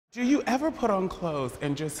Do you ever put on clothes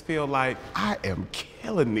and just feel like, I am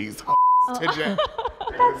killing these hoes today?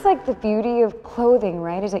 That's like the beauty of clothing,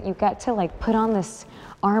 right? Is that you get to like put on this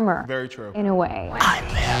armor. Very true. In a way. I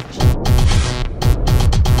live.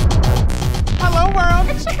 Hello world,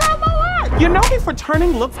 it's your girl Mo. You know me for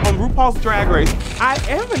turning looks on RuPaul's Drag Race. I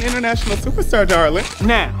am an international superstar, darling.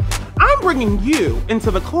 Now, I'm bringing you into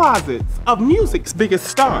the closets of music's biggest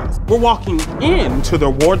stars. We're walking into their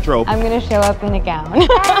wardrobe. I'm gonna show up in a gown.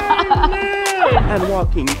 And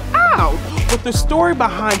walking out with the story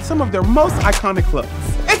behind some of their most iconic looks.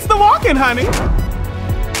 It's the walk-in, honey.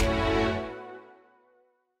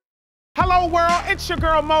 Hello world, it's your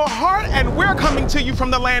girl Mo Hart, and we're coming to you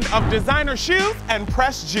from the land of designer shoes and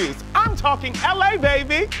pressed juice. I'm talking LA,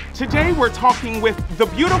 baby. Today we're talking with the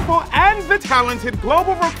beautiful and the talented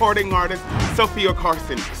global recording artist, Sofia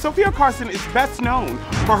Carson. Sofia Carson is best known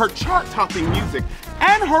for her chart-topping music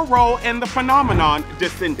and her role in the phenomenon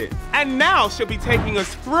Descendants. And now she'll be taking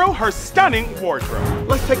us through her stunning wardrobe.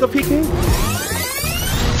 Let's take a peek in.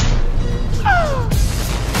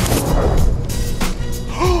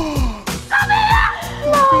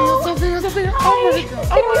 Sofia. Oh my God.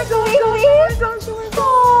 Hi.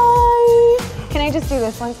 Can I just do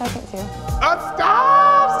this 1 second too?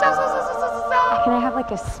 Stop. Can I have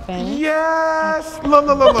like a spin? Yes.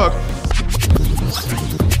 Look.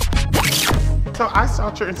 So I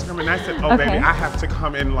saw your Instagram and I said, oh baby, I have to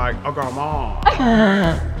come in like a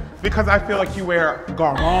gourmand. Because I feel like you wear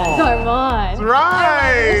gourmand. Gourmand.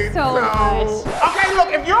 Right. So much. Okay,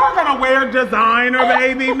 look, if you're gonna wear designer,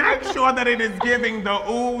 baby, make sure that it is giving the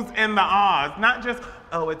oohs and the ahs, not just,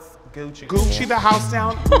 oh, it's Gucci. Gucci, the house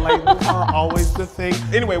down, labels are always the thing.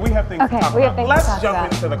 Anyway, we have things to talk about. Let's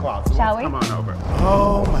jump into the closet. Shall we? Come on over.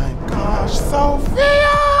 Oh my gosh,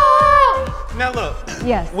 Sofia! Now look,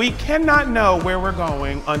 yes. We cannot know where we're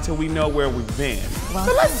going until we know where we've been. Well,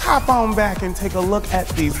 so let's hop on back and take a look at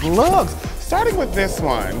these looks. Starting with this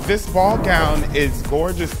one. This ball gown is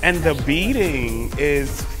gorgeous and the beading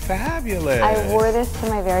is fabulous. I wore this to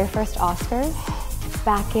my very first Oscars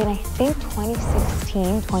back in, I think,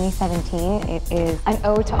 2016, 2017. It is an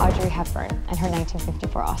ode to Audrey Hepburn and her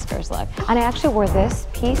 1954 Oscars look. And I actually wore this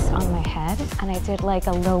piece on my head, and I did like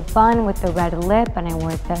a low bun with the red lip, and I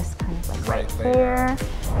wore this kind of like right here.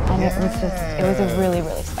 And it was a really,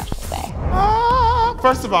 really special day.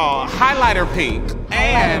 First of all, highlighter pink,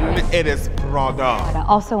 and it is Prada.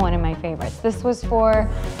 Also one of my favorites. This was for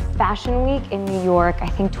Fashion Week in New York, I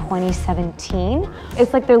think 2017.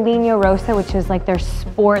 It's like their Linea Rosa, which is like their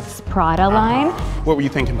sports Prada line. What were you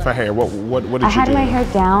thinking for hair? What did you do? I had my hair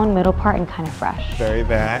down, middle part, and kind of fresh. Very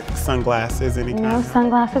that. Sunglasses, any kind? No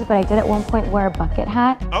sunglasses, but I did at one point wear a bucket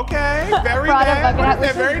hat. Okay, very Prada that. bucket hat,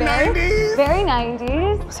 which Very 90s. Very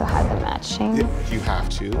 90s. So I had the matching. You have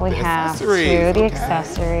to. We have to, the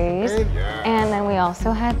accessories. And then we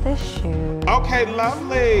also had the shoes. Okay,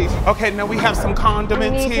 lovely. Okay, now we have some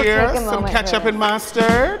condiments here. Some ketchup and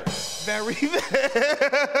mustard.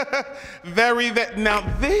 Very that. Now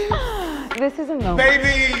this. This is a moment.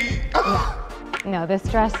 Baby. No, this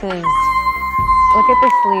dress is, look at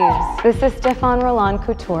the sleeves. This is Stefan Roland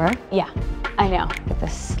Couture. Yeah, I know. Look at the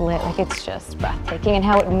slit, like it's just breathtaking. And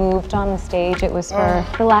how it moved on the stage. It was for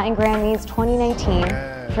the Latin Grammys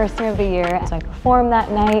 2019. Person of the Year. So I performed that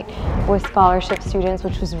night with scholarship students,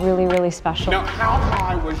 which was really, really special. Now, how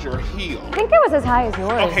high was your heel? I think it was as high as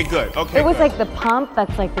yours. Okay, good. Okay. It was like the pump,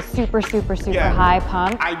 that's like the super high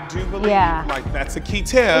pump. I do believe like that's a key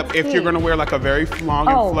tip. If you're gonna wear like a very long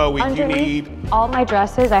and flowy, you need. All my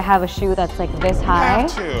dresses, I have a shoe that's like this high. You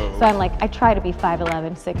have to. So I'm like, I try to be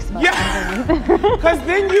 5'11", 6 foot. Yeah. Because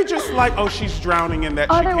then you just like, oh, she's drowning in that.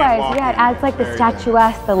 Otherwise, yeah, it adds like the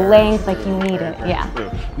statuesque, the length, like you need it. Yeah. True.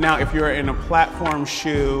 Now, if you're in a platform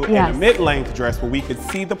shoe and a mid-length dress where we could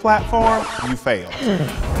see the platform, you failed.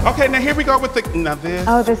 Okay, now here we go with the, now this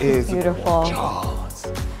this is beautiful. Jaws.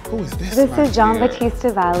 Who is this? This is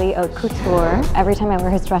Jean-Baptiste Valli Haute Couture. Every time I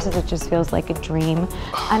wear his dresses, it just feels like a dream.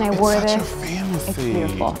 And I wore this. It's such a fantasy. It's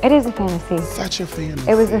beautiful. It is a fantasy. Such a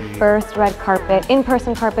fantasy. It was the first red carpet,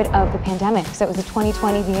 in-person carpet of the pandemic. So it was the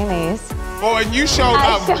 2020 VMAs. Oh, and you showed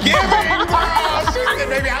up giving. Wow. She said,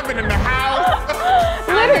 baby, I've been in the house.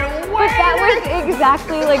 Literally. But that was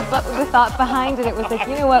exactly like the thought behind it. It was like,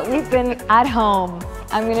 you know what, we've been at home.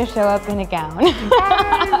 I'm gonna show up in a gown.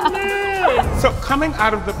 So coming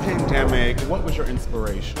out of the pandemic, what was your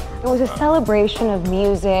inspiration? It was a celebration of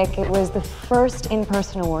music. It was the first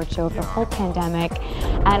in-person award show of the whole pandemic.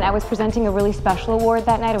 And I was presenting a really special award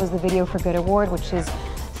that night. It was the Video for Good Award, which is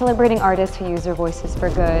celebrating artists who use their voices for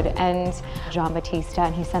good, and John Batista,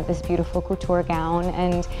 and he sent this beautiful couture gown,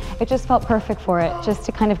 and it just felt perfect for it, just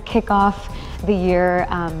to kind of kick off the year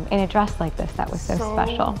in a dress like this. That was so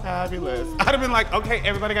special. Fabulous. I'd have been like, okay,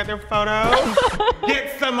 everybody got their photos?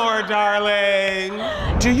 Get some more, darling.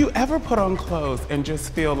 Do you ever put on clothes and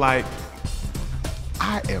just feel like,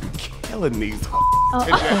 I am killing these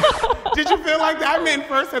today? Did you feel like that? I mean,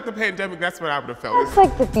 first at the pandemic, that's what I would have felt. It's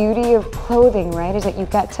like the beauty of clothing, right? Is that you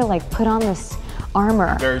get to like put on this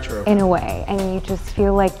armor. Very true. In a way, and you just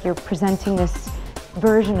feel like you're presenting this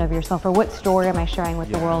version of yourself, or what story am I sharing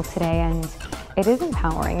with the world today? And it is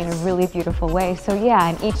empowering in a really beautiful way. So yeah,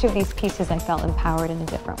 in each of these pieces, I felt empowered in a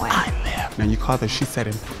different way. I live. Now you call this, she said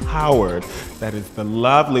empowered. That is the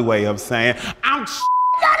lovely way of saying, I'm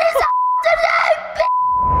that is today.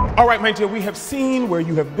 All right, my dear, we have seen where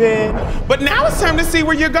you have been, but now it's time to see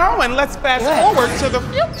where you're going. Let's fast forward to the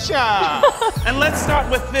future. And let's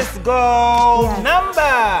start with this gold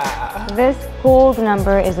number. This gold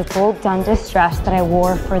number is a gold Dundas dress that I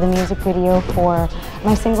wore for the music video for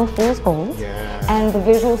my single Fool's Gold. Yeah. And the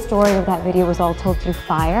visual story of that video was all told through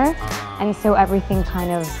fire. And so everything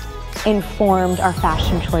kind of informed our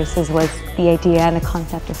fashion choices, was the idea and the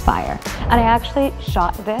concept of fire. And I actually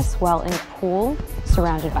shot this while in a pool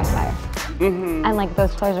surrounded by fire. And like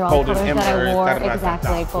those colors are all Golden the colors embers, that I wore. da-da-da-da-da.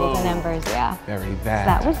 Exactly, golden embers, yeah. Very So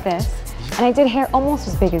that was this. And I did hair almost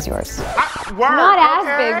as big as yours. Word, Not as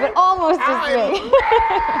big, but almost as big.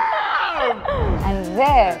 And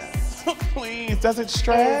this. Please, does it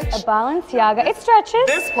stretch? Is a Balenciaga. It stretches.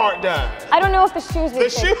 This part does. I don't know if the shoes The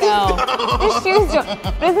shoes don't. don't. The shoes don't.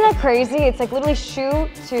 But isn't that crazy? It's like literally shoe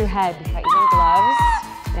to head without using gloves.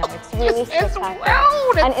 No, it's really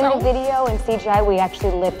spectacular. And in the video in CGI, we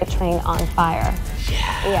actually lit the train on fire.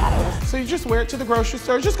 Yeah. So you just wear it to the grocery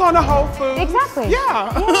store, just go to Whole Foods. Exactly.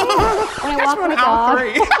 Yeah. When I walk my dog.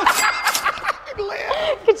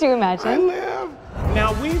 Could you imagine? I live.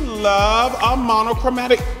 Now we love a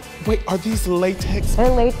monochromatic. Wait, are these latex? They're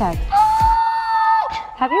latex.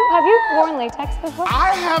 Have you worn latex before?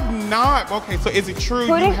 I have not. Okay, so is it true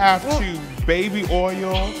you have to baby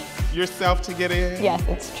oil yourself to get in? Yes,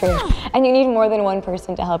 it's true. And you need more than one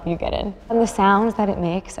person to help you get in. And the sounds that it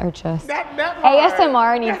makes are just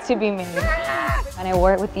ASMR needs to be made. And I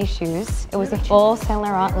wore it with these shoes. It was a full Saint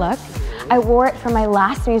Laurent look. I wore it for my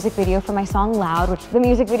last music video for my song Loud, which the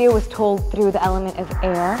music video was told through the element of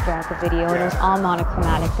air throughout the video, and it was all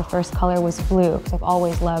monochromatic. The first color was blue, because I've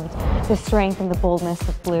always loved the strength and the boldness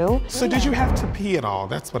of blue. So did you have to pee at all?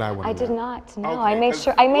 That's what I want to know. I did not, no. Okay,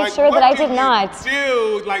 I made sure that I did not.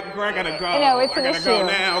 Dude, like, girl, I gotta go. No, it's an issue. I gotta go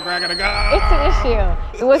now, girl, I gotta go. It's an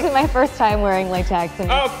issue. It wasn't my first time wearing latex,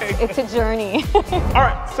 and it's a journey. All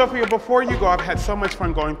right, Sophia, before you go, I've had so much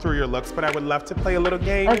fun going through your looks, but I would love to play a little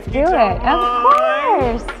game. Let's do it. Of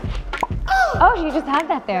course. Oh, you just had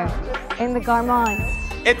that there in the garment.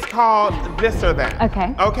 It's called this or that.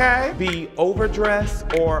 Okay. Okay? Be overdress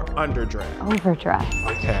or underdress. Overdress.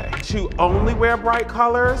 Okay. To only wear bright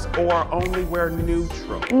colors or only wear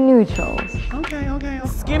neutral? Neutrals. Okay.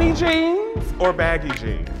 Skinny jeans or baggy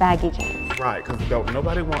jeans? Baggy jeans. Right, because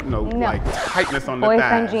nobody want no like tightness on the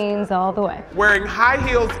boyfriend thighs. jeans all the way. Wearing high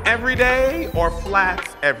heels every day or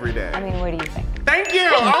flats every day? I mean, what do you think? Thank you,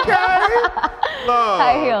 okay. Look,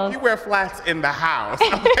 high heels. You wear flats in the house,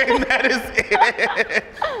 okay, that is it.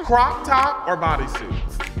 Crop top or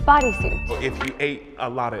bodysuits? Bodysuit. If you ate a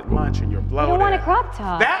lot at lunch and you're bloated. You don't want a crop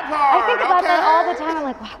top. That part, I think about that all the time. I'm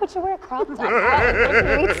like, why would you wear a crop top?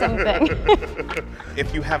 Don't you eat something?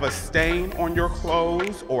 If you have a stain on your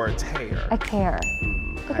clothes or a tear? A tear.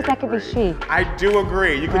 Because that could be chic. I do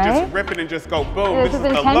agree. You could just rip it and just go boom. This is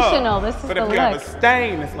intentional. The look. This is but the if you have a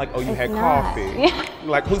stain, it's like, oh, you had coffee.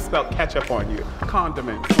 Like, who spelled ketchup on you?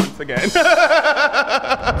 Condiments, once again.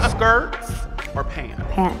 Skirts or pants?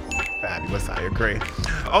 Pants. Fabulous, I agree.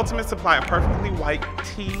 Ultimate supply of perfectly white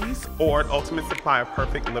tees or ultimate supply of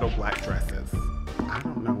perfect little black dresses? I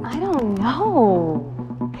don't know. I don't know.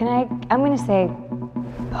 I'm gonna say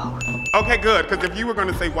both. Okay, good, because if you were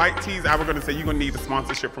gonna say white tees, I was gonna say you're gonna need a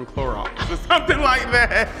sponsorship from Clorox or something like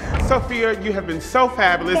that. Sophia, you have been so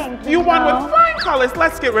fabulous. Thank you. You won with flying colors.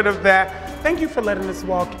 Let's get rid of that. Thank you for letting us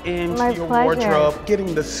walk into your wardrobe,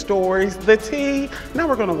 getting the stories, the tea. Now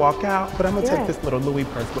we're gonna walk out, but I'm gonna take this little Louis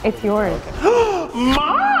purse. It's yours. Okay.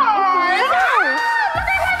 Mine!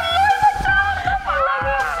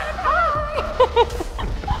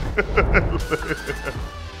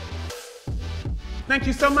 Thank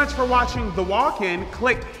you so much for watching The Walk-In.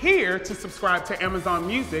 Click here to subscribe to Amazon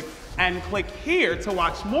Music and click here to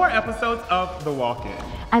watch more episodes of The Walk-In.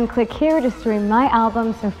 And click here to stream my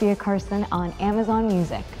album, Sofia Carson, on Amazon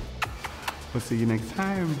Music. We'll see you next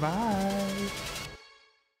time. Bye.